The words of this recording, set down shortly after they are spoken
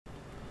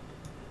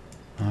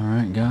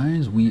Alright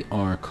guys, we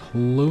are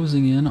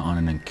closing in on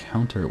an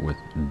encounter with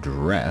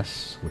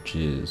Dress, which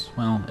is,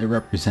 well, it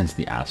represents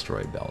the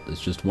asteroid belt. It's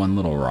just one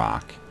little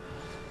rock.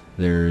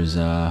 There's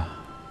no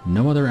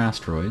other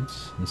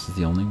asteroids. This is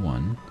the only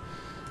one.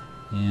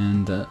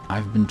 And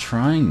I've been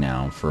trying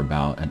now for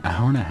about an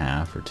hour and a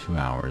half or 2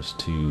 hours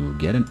to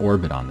get an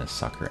orbit on this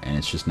sucker, and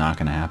it's just not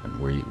going to happen.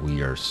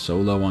 We are so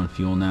low on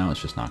fuel now,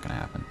 it's just not going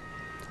to happen.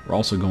 We're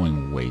also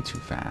going way too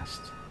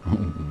fast.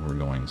 We're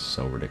going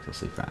so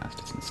ridiculously fast,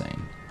 it's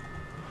insane.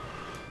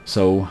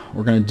 So what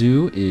we're going to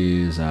do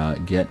is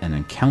get an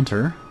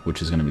encounter,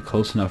 which is going to be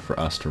close enough for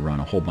us to run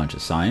a whole bunch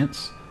of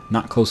science.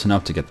 Not close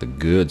enough to get the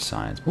good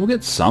science, but we'll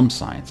get some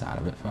science out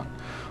of it.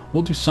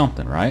 We'll do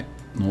something, right?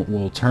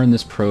 We'll turn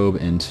this probe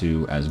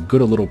into as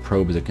good a little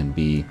probe as it can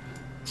be,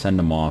 send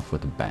him off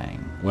with a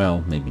bang.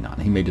 Well, maybe not.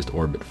 He may just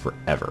orbit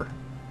forever,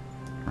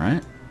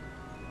 right?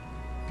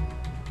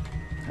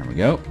 There we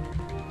go.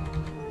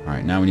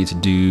 Alright, now we need to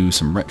do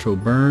some retro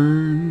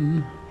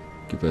burn.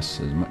 Give us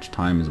as much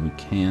time as we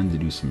can to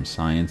do some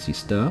sciencey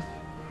stuff.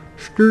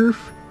 Sturf,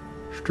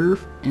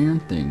 sturf,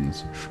 and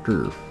things.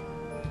 Sturf.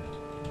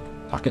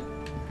 Lock it.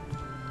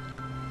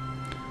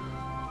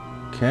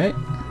 Okay.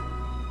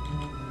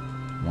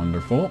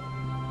 Wonderful.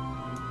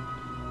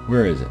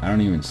 Where is it? I don't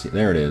even see.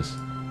 There it is.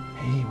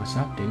 Hey, what's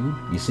up, dude?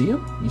 You see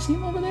him? You see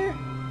him over there?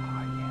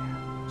 Oh,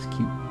 yeah. It's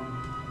cute.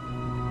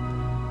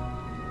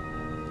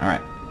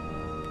 Alright.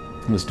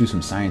 Let's do some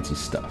sciencey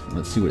stuff.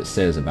 Let's see what it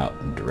says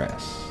about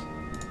Dress.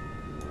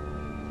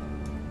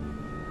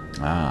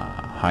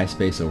 Ah, high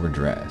space over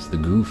Dress. The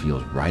goo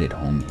feels right at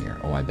home here.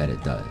 Oh, I bet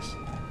it does.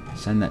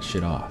 Send that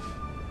shit off.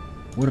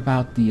 What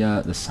about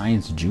the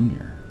Science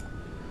Junior?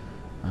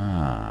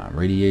 Ah,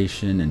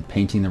 radiation and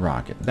painting the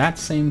rocket. That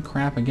same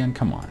crap again?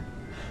 Come on.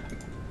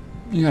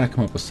 You gotta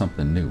come up with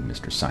something new,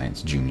 Mr.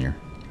 Science Junior.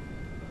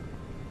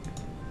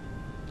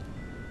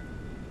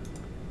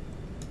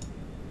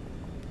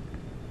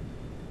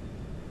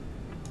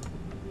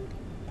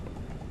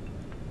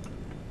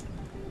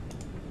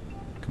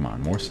 Come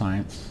on, more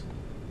science.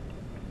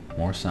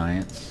 More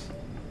science.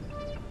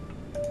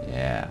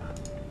 Yeah.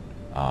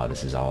 Ah,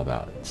 this is all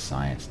about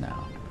science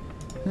now.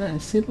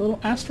 See the little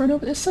asteroid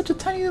over there? It's such a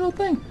tiny little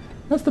thing.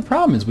 That's the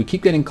problem, is we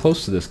keep getting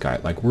close to this guy.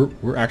 Like,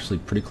 we're actually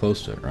pretty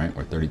close to it, right?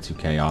 We're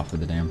 32K off of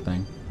the damn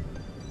thing.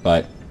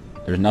 But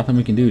there's nothing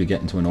we can do to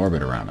get into an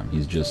orbit around him.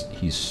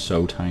 He's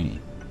so tiny.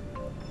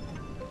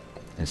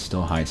 It's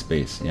still high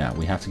space. Yeah,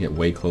 we have to get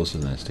way closer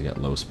than this to get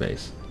low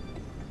space.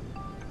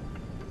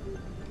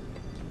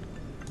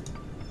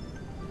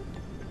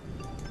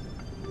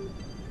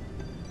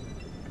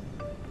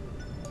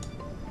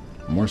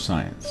 More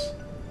science.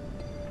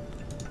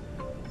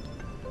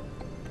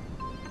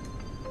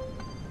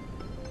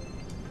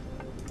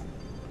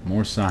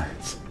 More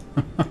science.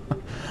 I'm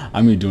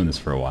going to be doing this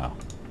for a while.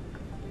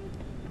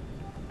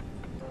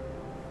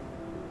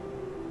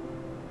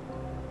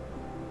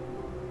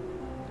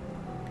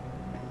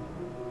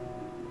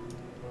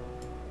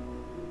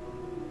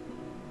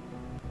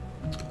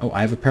 Oh,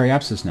 I have a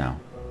periapsis now.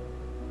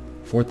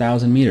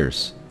 4,000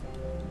 meters.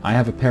 I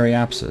have a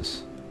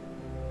periapsis.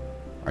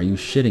 Are you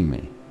shitting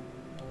me?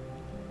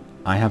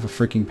 I have a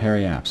freaking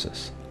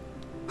periapsis.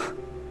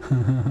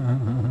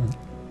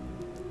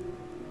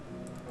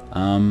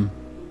 I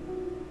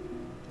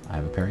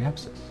have a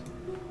periapsis.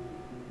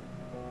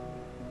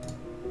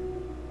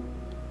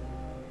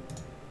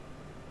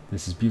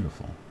 This is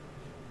beautiful.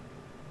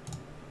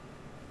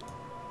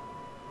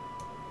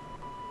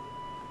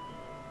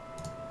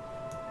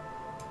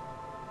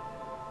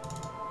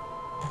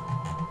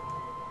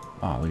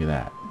 Oh, look at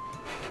that.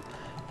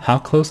 How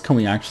close can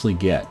we actually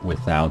get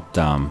without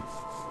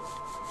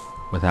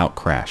without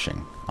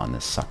crashing on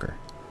this sucker?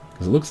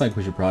 Because it looks like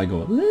we should probably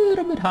go a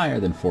little bit higher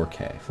than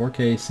 4K.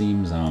 4K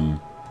seems,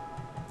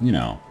 you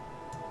know,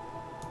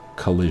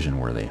 collision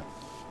worthy.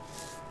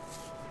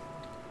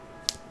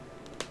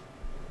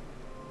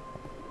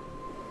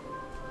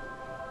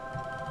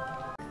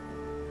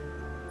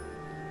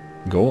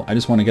 Goal? I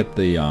just want to get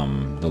the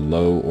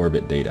low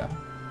orbit data.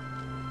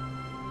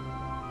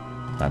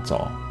 That's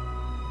all.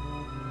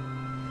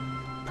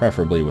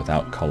 Preferably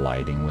without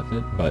colliding with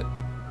it, but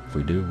if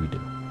we do, we do.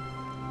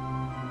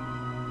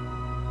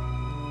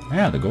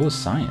 Yeah, the goal is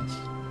science.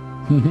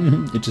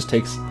 It just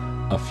takes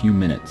a few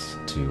minutes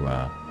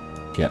to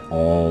get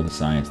all the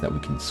science that we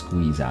can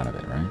squeeze out of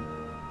it, right?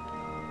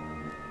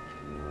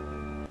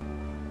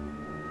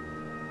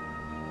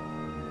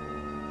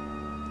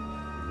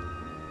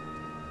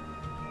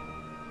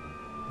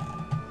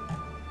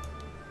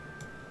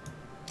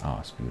 Oh,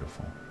 it's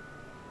beautiful.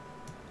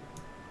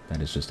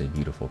 That is just a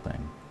beautiful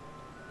thing.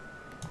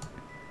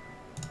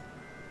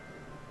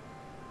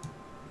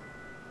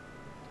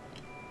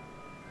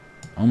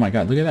 Oh my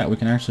god, look at that. We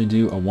can actually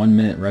do a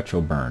 1-minute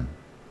retro burn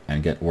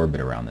and get orbit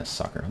around this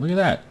sucker. Look at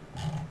that.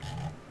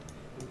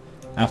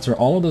 After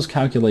all of those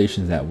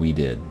calculations that we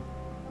did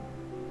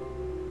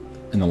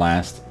in the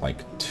last,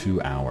 like,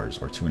 2 hours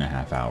or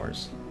 2.5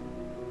 hours,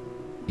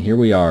 here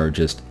we are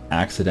just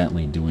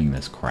accidentally doing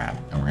this crap,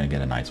 and we're going to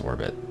get a nice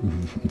orbit.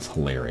 It's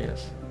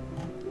hilarious.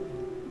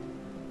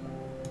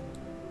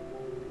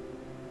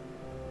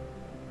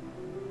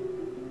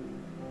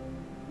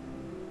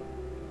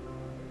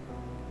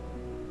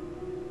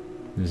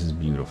 This is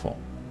beautiful.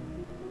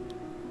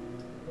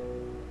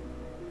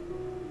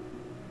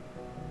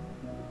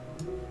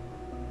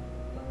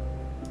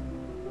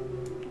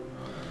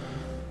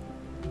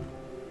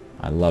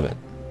 I love it.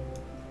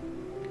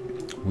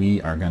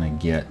 We are gonna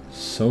get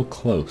so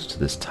close to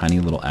this tiny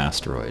little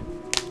asteroid.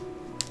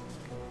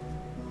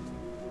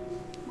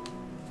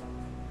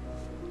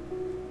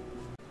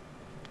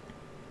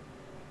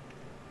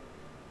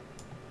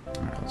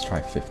 Alright, let's try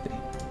 50.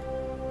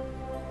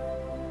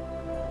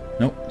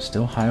 Nope,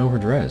 still high over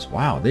Dres.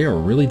 Wow, they are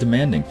really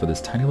demanding for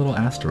this tiny little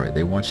asteroid.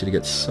 They want you to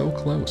get so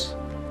close.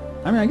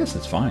 I mean, I guess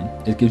it's fine.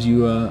 It gives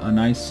you a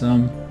nice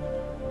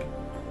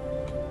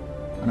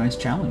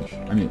challenge.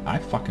 I mean, I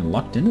fucking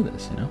lucked into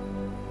this, you know?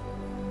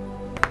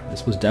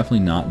 This was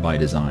definitely not by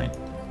design.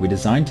 We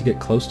designed to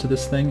get close to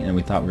this thing, and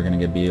we thought we were gonna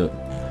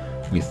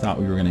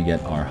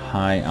get our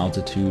high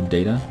altitude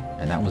data,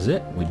 and that was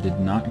it. We did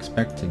not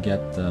expect to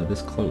get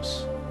this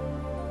close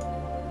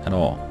at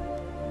all.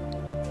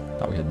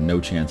 Thought we had no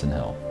chance in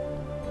hell.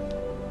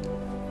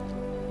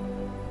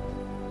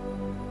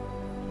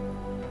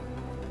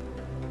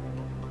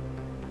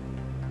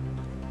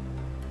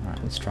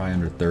 Alright, let's try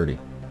under 30.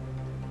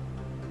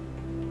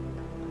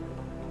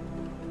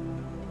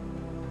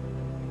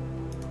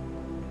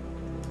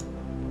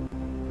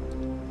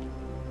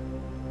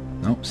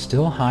 Nope,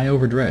 still high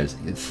over Dres.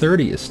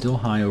 30 is still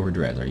high over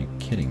Dres. Are you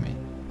kidding me?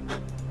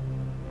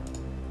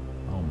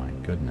 Oh my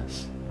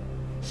goodness.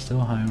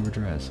 Still high over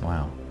Dres.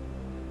 Wow.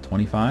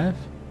 25?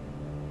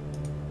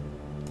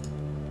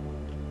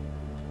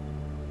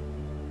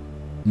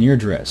 Near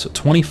Dres. So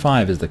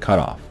 25 is the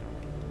cutoff.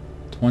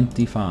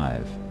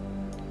 25.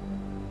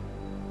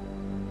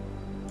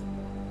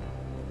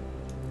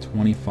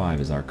 25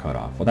 is our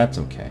cutoff. Well, that's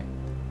okay.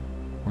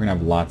 We're going to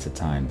have lots of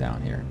time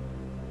down here.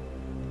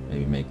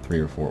 Maybe make 3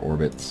 or 4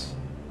 orbits.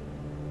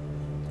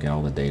 Get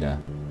all the data.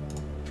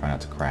 Try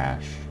not to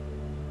crash.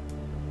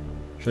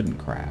 Shouldn't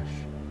crash.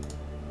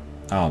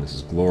 Oh, this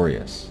is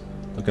glorious.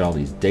 Look at all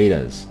these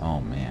datas.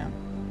 Oh man.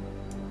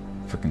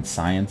 Freaking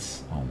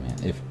science. Oh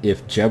man.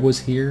 If Jeb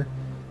was here,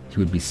 he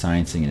would be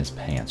sciencing in his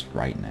pants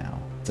right now.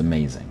 It's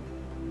amazing.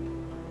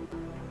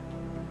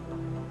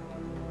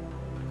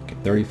 Okay,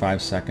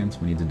 35 seconds.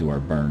 We need to do our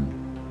burn.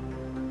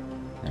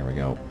 There we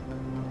go.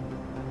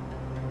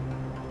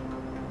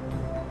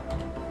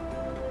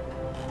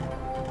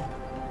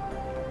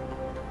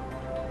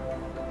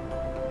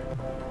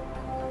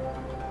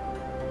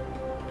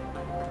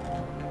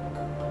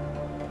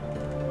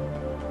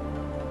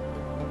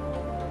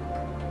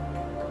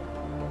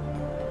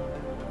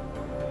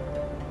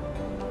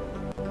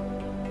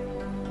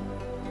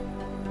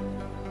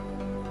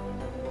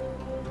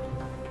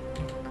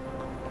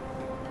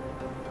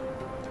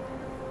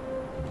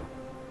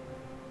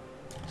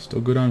 Still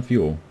good on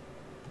fuel.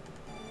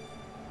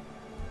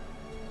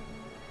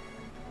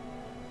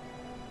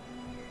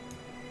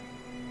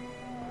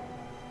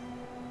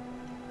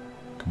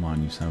 Come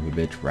on, you son of a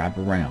bitch. Wrap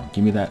around.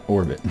 Give me that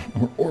orbit.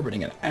 We're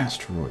orbiting an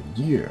asteroid.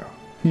 Yeah.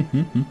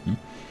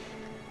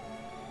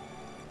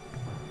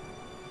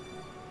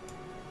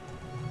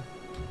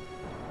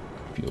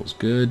 Feels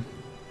good.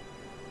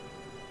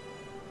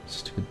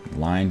 Stupid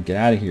line. Get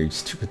out of here, you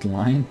stupid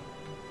line.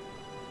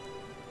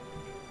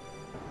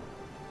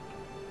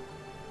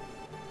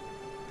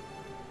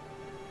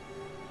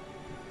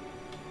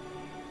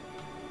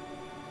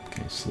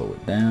 Okay, slow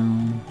it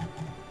down.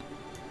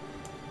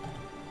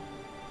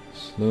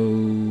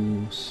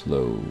 Slow,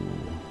 slow.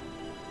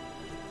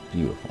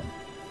 Beautiful.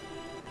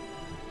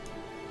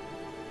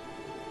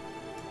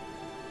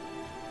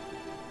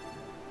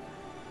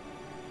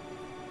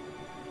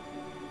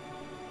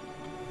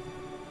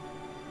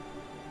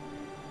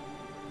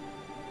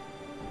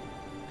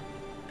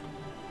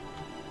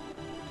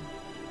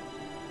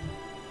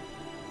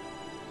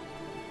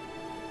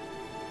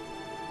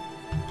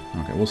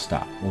 Okay, we'll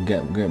stop. We'll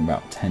get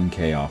about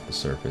 10K off the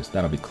surface.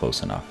 That'll be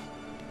close enough.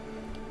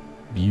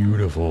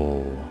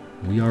 Beautiful.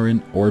 We are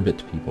in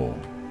orbit, people.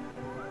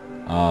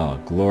 Ah,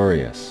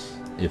 glorious.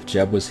 If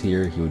Jeb was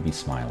here, he would be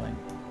smiling.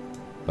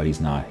 But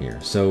he's not here.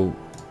 So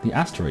the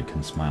asteroid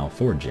can smile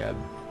for Jeb.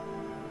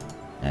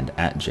 And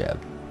at Jeb.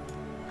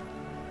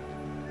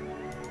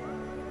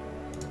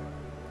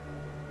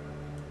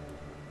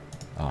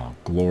 Ah,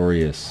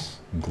 glorious.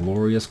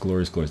 Glorious,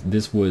 glorious, glorious.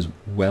 This was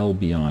well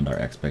beyond our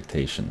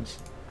expectations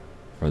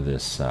for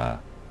this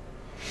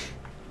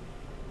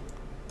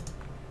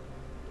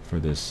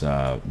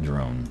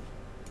drone.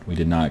 We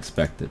did not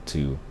expect it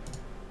to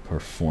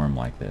perform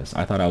like this.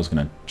 I thought I was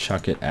going to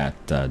chuck it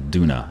at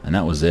Duna, and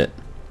that was it.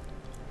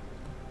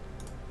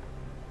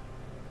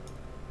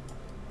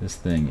 This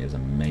thing is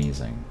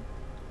amazing.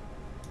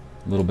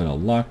 A little bit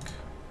of luck,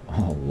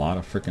 a lot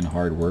of freaking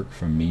hard work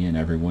from me and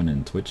everyone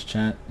in Twitch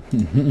chat.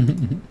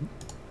 It's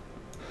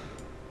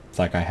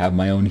like I have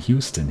my own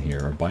Houston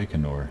here, or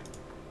Baikonur.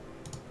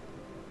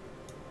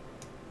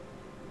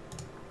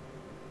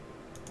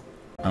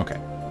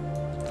 Okay.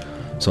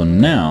 So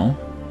now,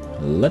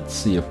 let's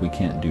see if we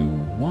can't do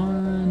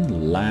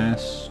one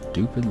last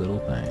stupid little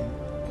thing.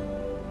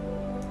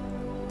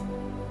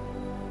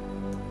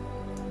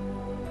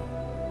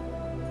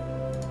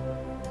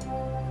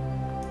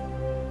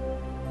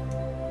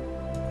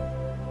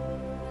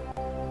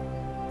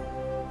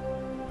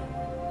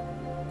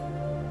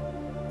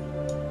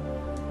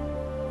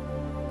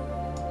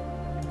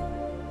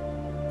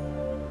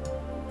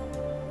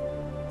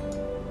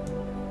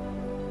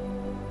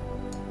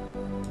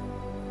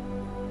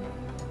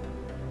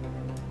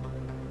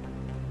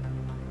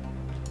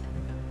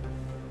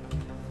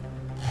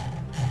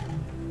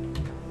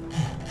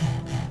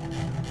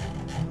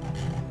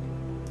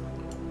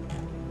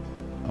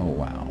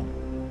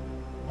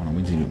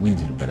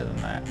 do better than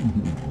that.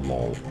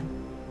 Lol.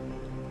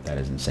 That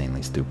is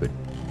insanely stupid.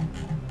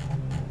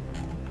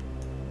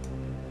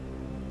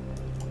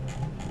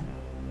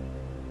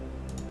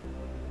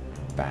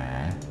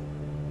 Bye.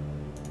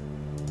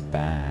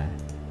 Bye.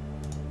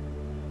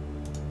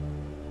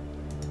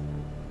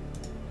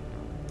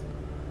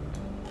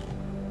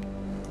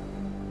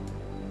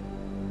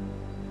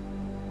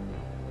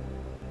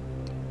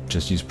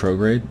 Just use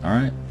prograde?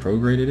 Alright,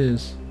 prograde it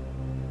is.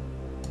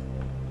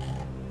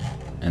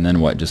 And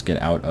then what? Just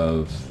get out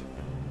of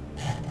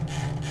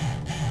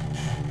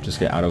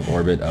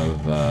orbit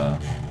of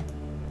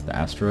the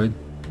asteroid.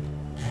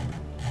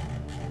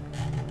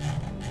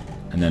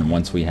 And then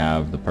once we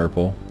have the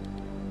purple,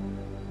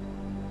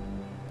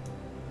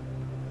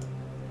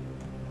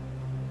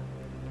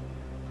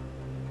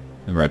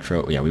 the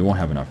retro, yeah, we won't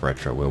have enough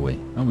retro, will we?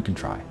 Oh, we can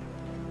try.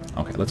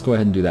 Okay, let's go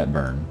ahead and do that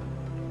burn.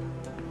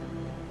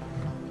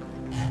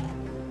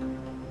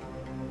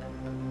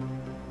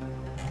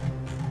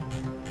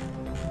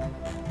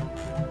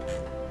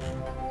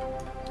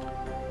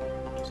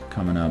 Just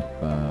coming up,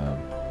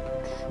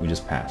 we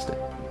just passed it.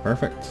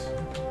 Perfect.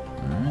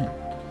 Alright.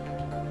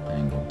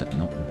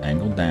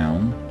 Angle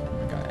down. Oh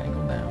my god,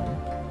 angle down.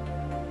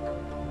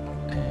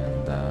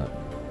 And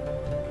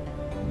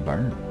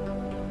burn.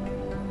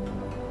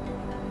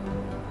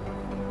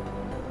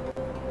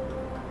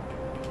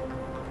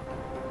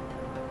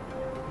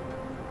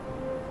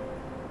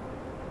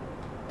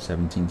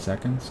 "17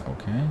 seconds,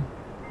 okay.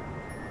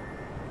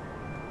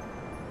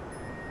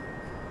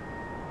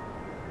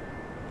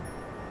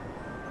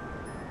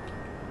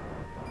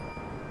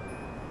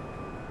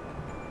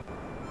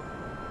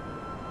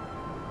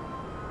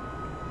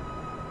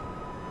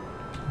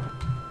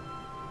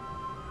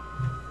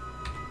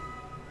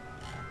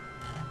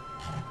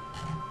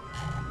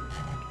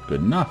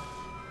 Good enough.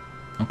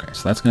 Okay,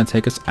 so that's going to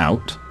take us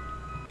out.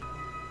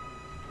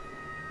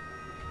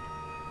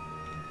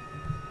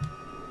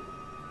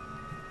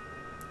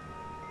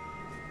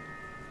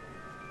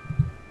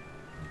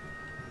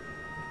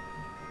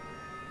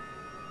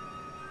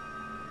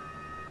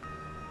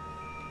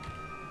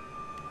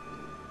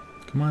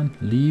 Come on,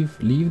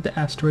 leave the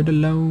asteroid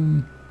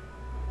alone.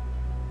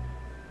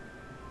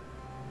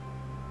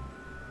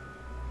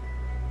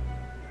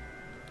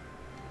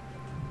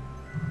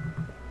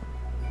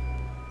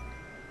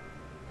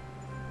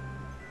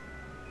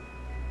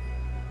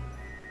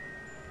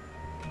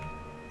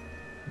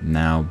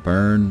 Now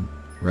burn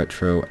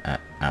retro at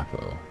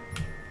Apo.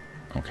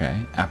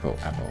 Okay, Apo.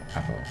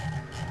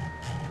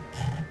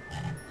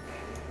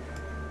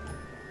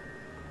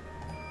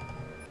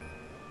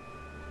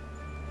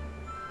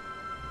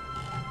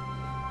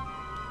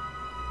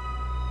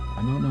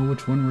 I don't know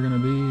which one we're gonna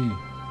be.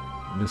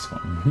 This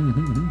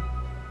one.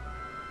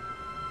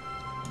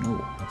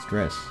 No, that's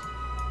dress.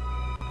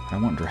 I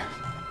want dress.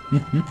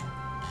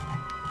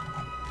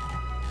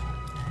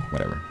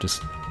 Whatever,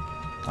 just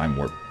time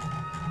warp.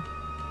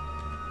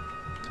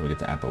 So we get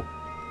to Apo.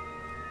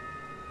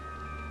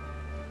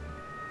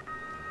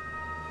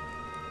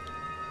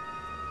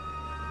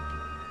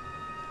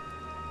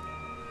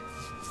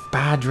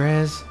 Bye,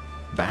 Drez.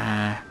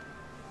 Bye.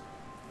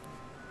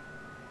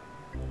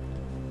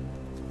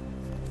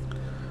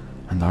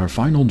 And our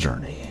final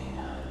journey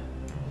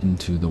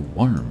into the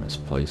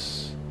warmest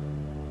place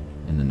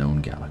in the known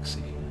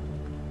galaxy.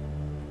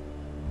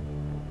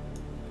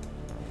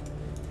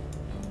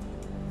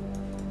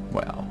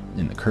 Well,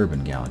 in the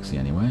Kerbal galaxy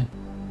anyway,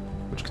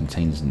 which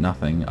contains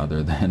nothing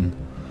other than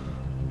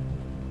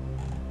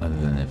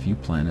a few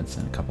planets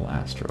and a couple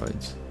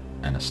asteroids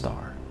and a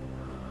star.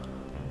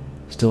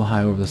 Still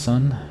high over the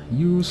sun,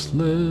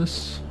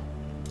 useless.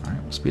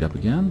 Alright, we'll speed up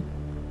again.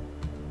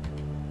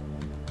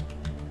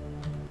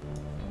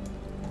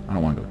 I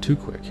don't want to go too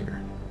quick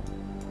here.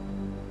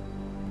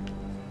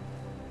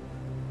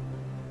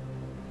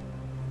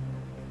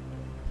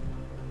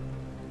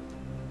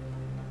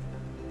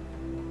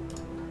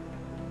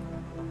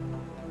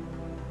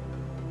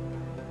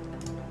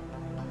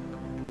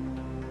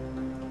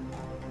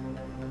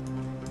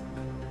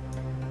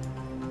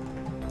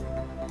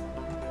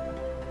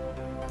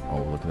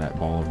 Oh, look at that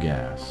ball of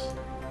gas.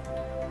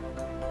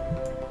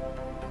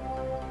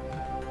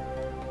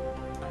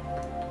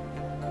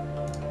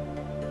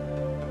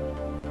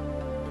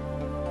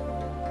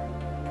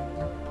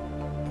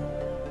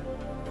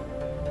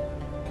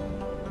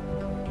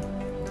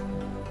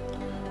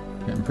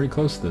 Getting pretty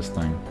close to this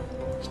thing.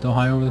 Still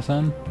high over the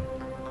sun?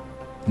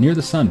 Near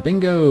the sun.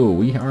 Bingo!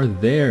 We are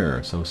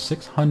there. So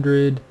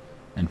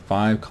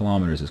 605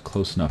 kilometers is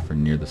close enough for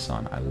near the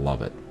sun. I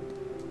love it.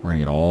 We're gonna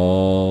get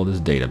all this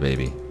data,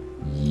 baby.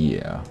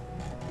 Yeah.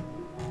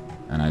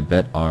 And I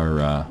bet our...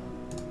 let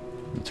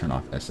me turn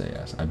off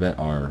SAS. I bet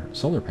our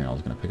solar panel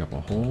is going to pick up a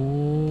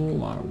whole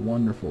lot of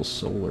wonderful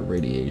solar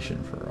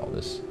radiation for all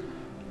this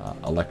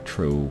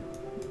electro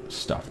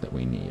stuff that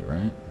we need,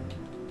 right?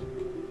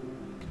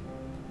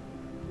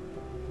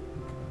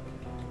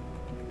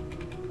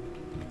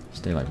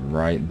 Stay like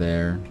right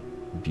there.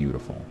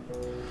 Beautiful.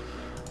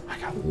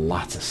 got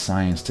lots of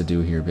science to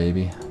do here,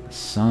 baby. The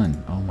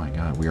sun. Oh my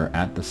god, we are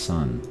at the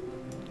sun.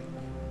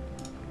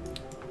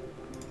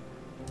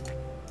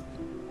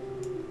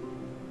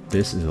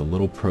 This is a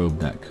little probe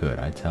that could,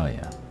 I tell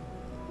you.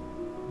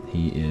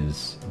 He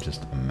is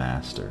just a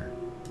master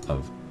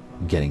of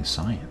getting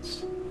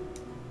science.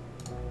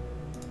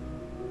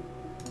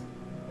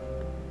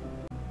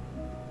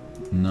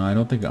 No, I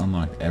don't think it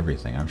unlocked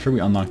everything. I'm sure we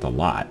unlocked a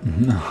lot.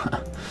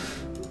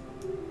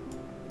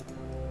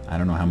 I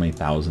don't know how many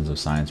thousands of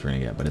science we're going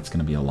to get, but it's going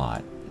to be a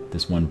lot.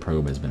 This one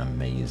probe has been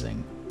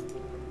amazing.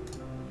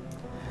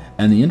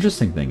 And the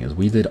interesting thing is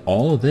we did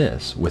all of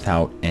this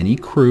without any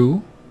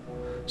crew.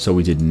 So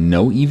we did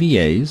no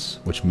EVAs,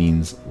 which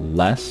means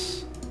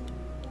less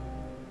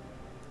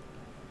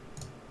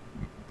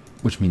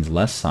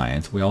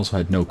science. We also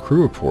had no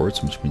crew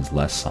reports, which means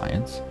less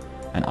science.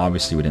 And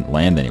obviously we didn't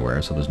land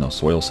anywhere, so there's no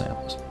soil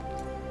samples.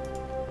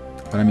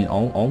 But I mean,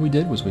 all we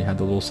did was we had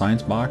the little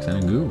science box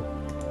and a goo.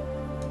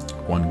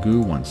 One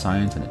goo, one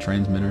science, and a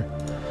transmitter.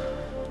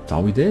 That's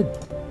all we did.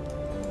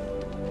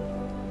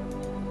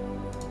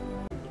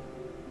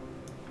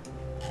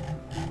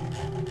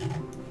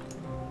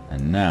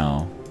 And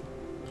now,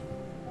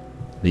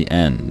 the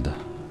end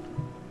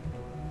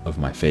of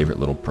my favorite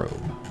little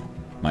probe.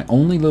 My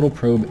only little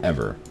probe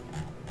ever.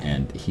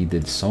 And he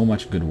did so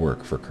much good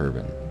work for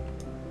Kerbin.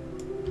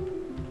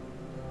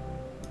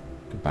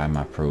 Goodbye,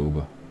 my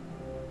probe.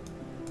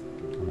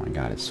 Oh my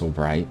god, it's so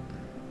bright.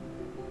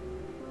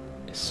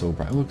 It's so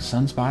bright. Look,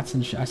 sunspots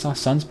and shit. I saw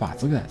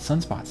sunspots. Look at that.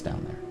 Sunspots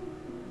down there.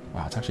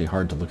 Wow, it's actually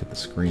hard to look at the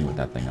screen with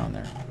that thing on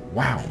there.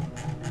 Wow.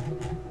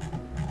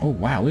 Oh,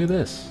 wow, look at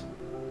this.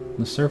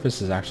 The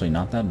surface is actually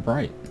not that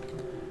bright.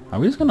 Are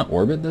we just going to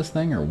orbit this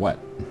thing or what?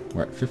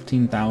 We're at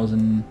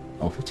 15,000...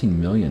 Oh, 15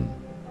 million.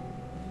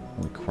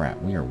 Holy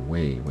crap, we are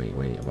way, way,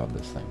 way above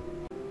this thing.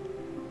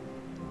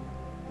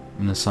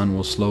 And the sun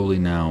will slowly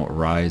now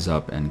rise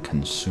up and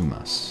consume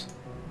us.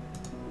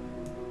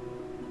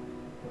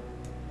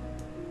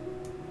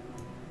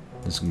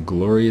 This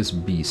glorious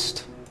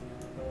beast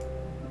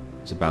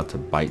is about to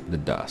bite the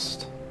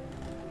dust.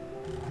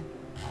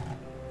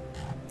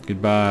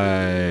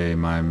 Goodbye,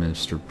 my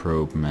Mr.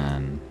 Probe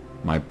Man.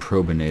 My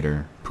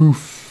probinator.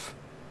 Poof!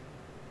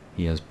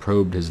 He has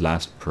probed his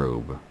last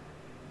probe.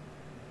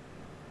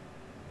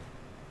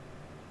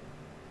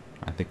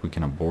 I think we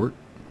can abort.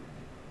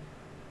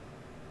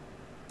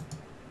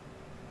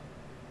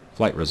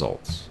 Flight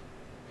results.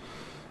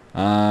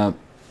 The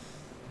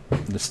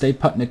Stay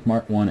Putnik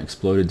Mark 1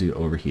 exploded due to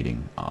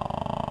overheating.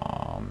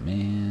 Aw,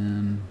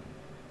 man.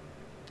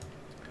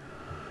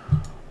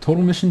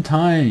 Total mission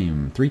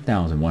time,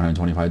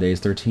 3,125 days,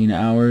 13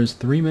 hours,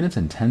 3 minutes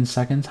and 10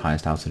 seconds.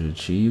 Highest altitude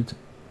achieved.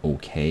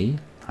 Okay.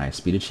 Highest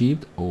speed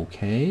achieved.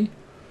 Okay.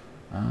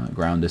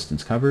 Ground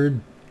distance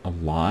covered. A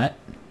lot.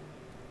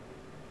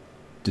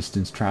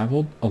 Distance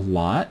traveled. A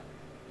lot.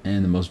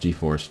 And the most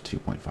G-force,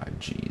 2.5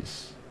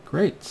 Gs.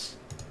 Great.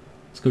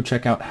 Let's go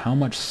check out how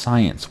much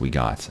science we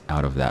got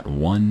out of that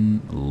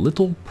one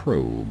little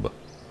probe.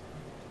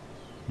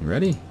 You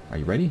ready? Are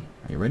you ready?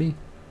 Are you ready?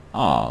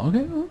 Oh,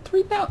 okay. Well,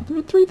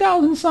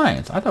 3,000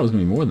 science. I thought it was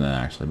going to be more than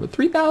that, actually. But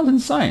 3,000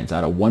 science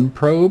out of one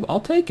probe, I'll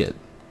take it.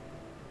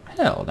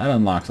 Hell, that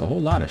unlocks a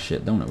whole lot of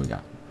shit, don't it? We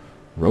got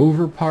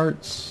rover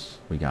parts.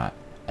 We got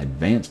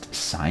advanced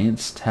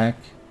science tech.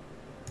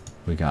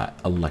 We got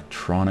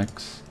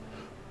electronics.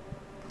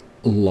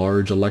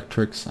 Large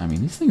electrics. I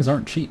mean, these things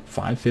aren't cheap.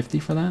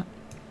 $550 for that.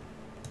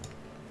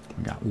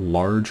 We got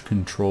large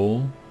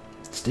control.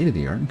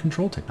 State-of-the-art in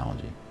control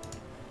technology.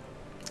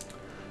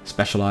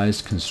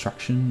 Specialized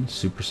construction.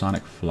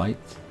 Supersonic flight.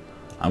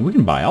 We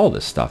can buy all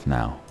this stuff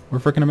now. We're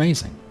freaking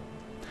amazing.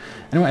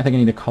 Anyway, I think I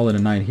need to call it a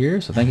night here.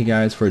 So thank you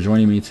guys for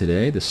joining me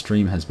today. The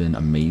stream has been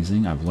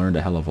amazing. I've learned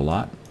a hell of a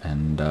lot.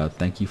 And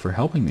thank you for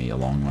helping me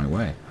along my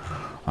way.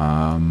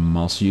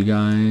 I'll see you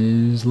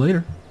guys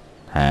later.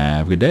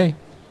 Have a good day.